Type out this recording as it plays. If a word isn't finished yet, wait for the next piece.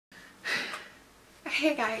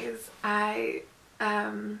Hey guys, I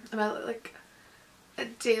am a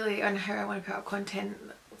daily on how I want to put up content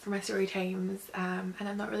for my story times, and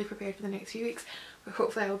I'm not really prepared for the next few weeks, but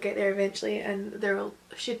hopefully I'll get there eventually, and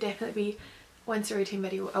should definitely be one story time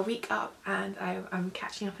video a week up, and I'm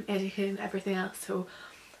catching up on editing and everything else, so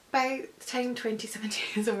by the time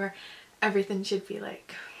 2017 is over everything should be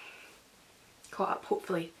like caught up,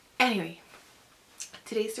 hopefully. Anyway,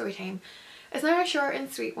 today's story time is now a short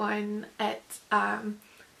and sweet one. It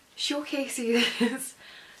showcases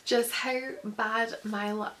just how bad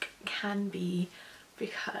my luck can be,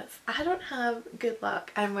 because I don't have good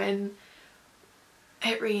luck, and when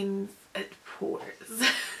it rains it pours.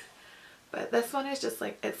 But this one is just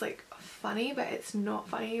like, it's like funny, but it's not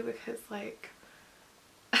funny because like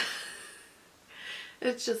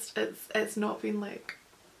it's not been like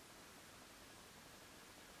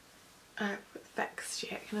fixed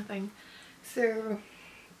yet, kind of thing. So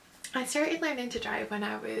I started learning to drive when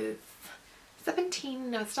I was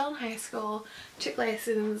 17. I was still in high school, took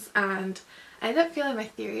lessons, and I ended up failing my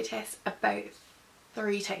theory test about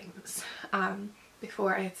 3 times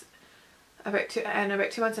before about 2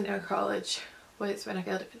 months into college was when I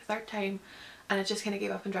failed it for the 3rd time, and I just kind of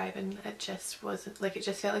gave up on driving. It just wasn't like, it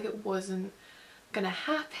just felt like it wasn't gonna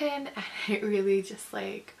happen, and it really just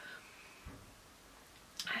like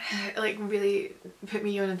really put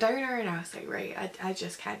me on a downer, and I was like, right, I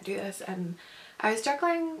just can't do this. And I was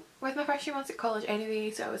struggling with my first few months at college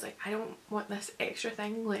anyway, so I was like, I don't want this extra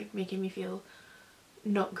thing like making me feel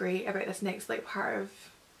not great about this next like part of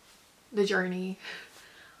the journey.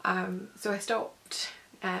 So I stopped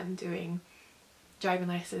doing driving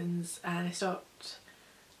lessons, and I stopped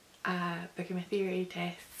booking my theory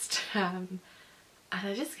test, and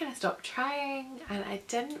I just kind of stopped trying, and I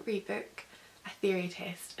didn't rebook a theory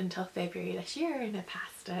test until February this year, and I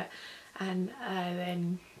passed it. And I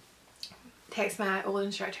then text my old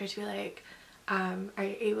instructor to be like, are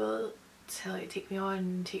you able to like take me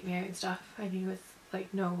on, take me out and stuff? And he was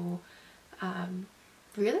like, no.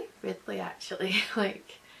 Really weirdly actually,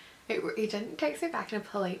 like he didn't text me back in a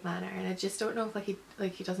polite manner, and I just don't know if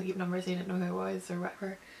he doesn't keep numbers, he didn't know who I was or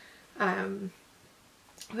whatever. But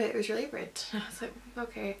it was really rude. I was like,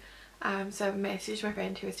 okay. So I messaged my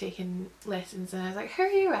friend who was taking lessons, and I was like, who are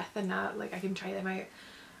you with? And now like I can try them out.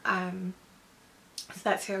 So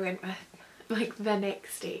that's who I went with like the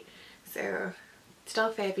next day. So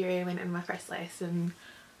still February, I went in my first lesson,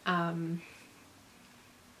 and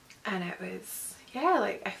it was, yeah,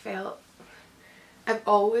 like I've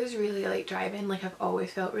always really liked driving, like I've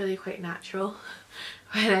always felt really quite natural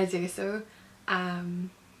when I do so.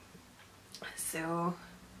 So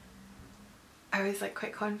I was like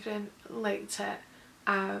quite confident, like to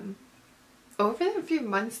over the few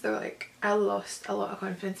months though, like I lost a lot of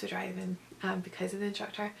confidence with driving because of the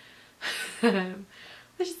instructor,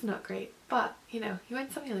 which is not great, but you know, you win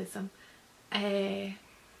some, you lose some. And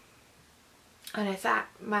I sat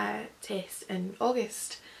my test in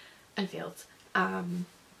August and failed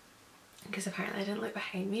because apparently I didn't look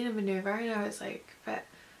behind me in a manoeuvre, and I was like, but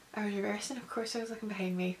I was reversing, of course I was looking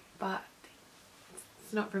behind me, but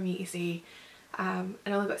it's not for me to see. I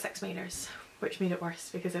only got 6 minors, which made it worse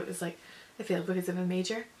because it was like I failed because of a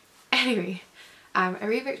major. Anyway, I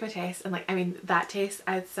rebooked my test, and like, I mean, that test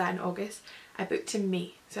I'd sat in August, I booked in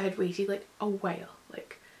May, so I'd waited like a while,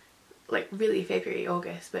 like really February,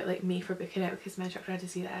 August, but like May for booking it because my instructor had to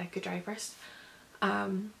see that I could drive first.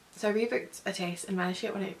 So I rebooked a test and managed to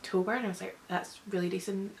get one in October, and I was like, that's really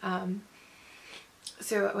decent.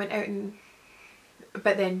 So I went out, and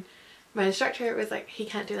but then my instructor was like, he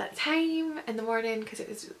can't do that time in the morning because it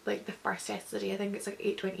was like the first test of the day. I think it's like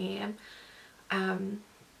 8:20 AM. And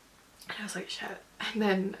I was like, shit. And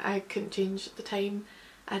then I couldn't change the time.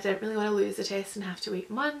 I didn't really want to lose the test and have to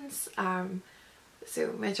wait months.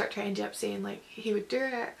 So my instructor ended up saying like he would do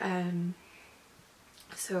it.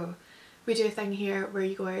 So we do a thing here where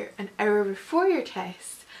you go out an hour before your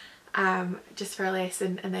test just for a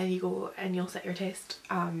lesson, and then you go and you'll sit your test.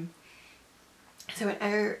 So an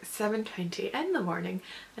hour 7:20 in the morning,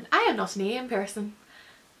 and I am not an AM person.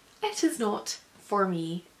 It is not for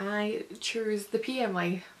me. I choose the PM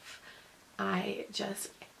life. I just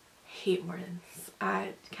hate mornings. I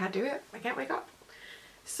can't do it. I can't wake up.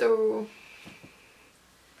 So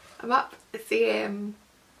I'm up at 6 AM.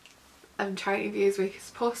 I'm trying to be as awake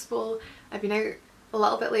as possible. I've been out a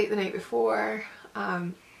little bit late the night before.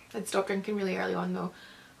 I'd stopped drinking really early on though.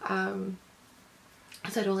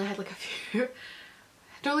 So I'd only had like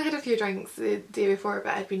I'd only had a few drinks the day before,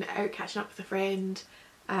 but I'd been out catching up with a friend.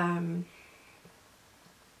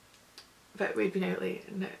 But we'd been out late,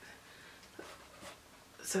 and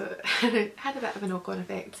so it had a bit of a knock-on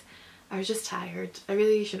effect. I was just tired. I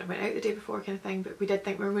really shouldn't have went out the day before kind of thing, but we did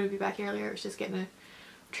think we were going to be back earlier. It was just getting a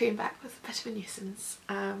train back was a bit of a nuisance.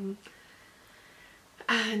 And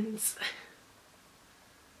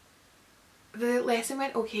the lesson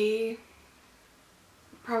went okay.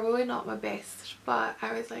 Probably not my best, but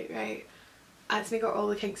I was like, right, as we got all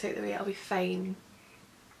the kinks out of the way, I'll be fine.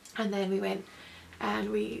 And then we went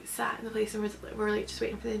and we sat in the place and we were like just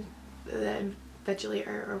waiting for the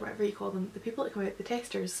invigilator or whatever you call them, the people that come out, the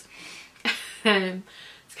testers, to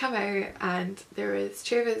come out. And there was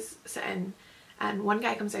two of us sitting and one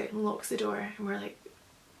guy comes out and locks the door and we're like,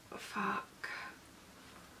 oh, fuck.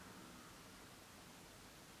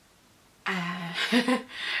 We're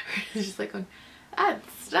just like going,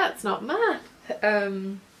 that's not math.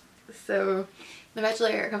 So the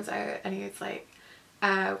invigilator comes out and he was like,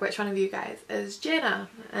 which one of you guys is Jenna?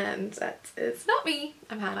 And it's not me,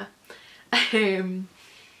 I'm Hannah. So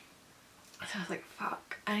I was like,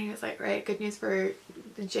 fuck. And he was like, right, good news for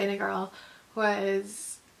the Jenna girl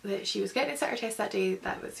was that she was getting a sitter test that day.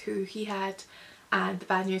 That was who he had. And the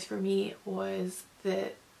bad news for me was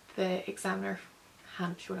that the examiner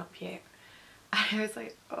hadn't shown up yet. And I was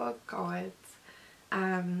like, oh god.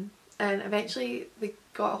 And eventually they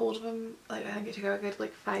got a hold of him. Like, I think it took a good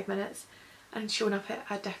like 5 minutes, and showing up at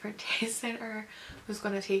a different test centre was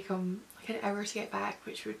going to take him like an hour to get back,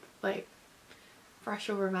 which would like brush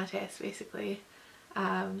over my test basically.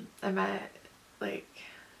 And my like,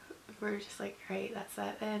 we're just like, right, that's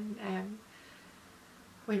it then.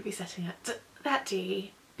 Won't be sitting it that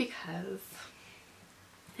day because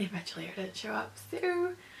the invigilator didn't show up.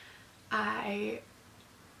 So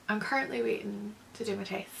I'm currently waiting to do my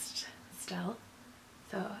test still,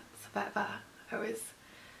 so it's a bit of a,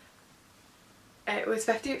 it was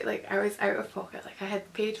 50, like I was out of pocket, like I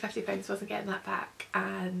had paid £50, wasn't getting that back,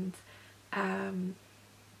 and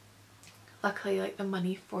luckily like the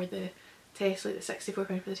money for the test, like the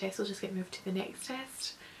 £64 for the test, will just get moved to the next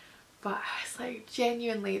test. But I was like,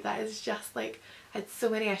 genuinely, that is just like, I had so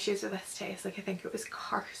many issues with this test, like I think it was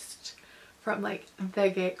cursed from like the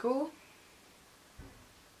get-go.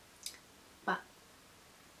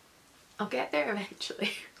 I'll get there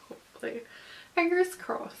eventually, hopefully. Fingers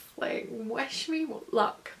crossed, like wish me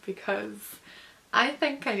luck because I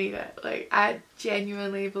think I need it. Like I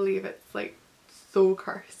genuinely believe it's like so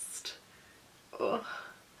cursed. Oh.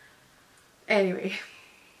 Anyway,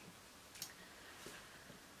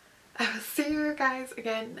 I will see you guys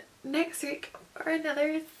again next week for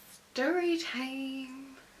another story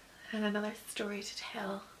time and another story to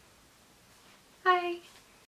tell. Bye!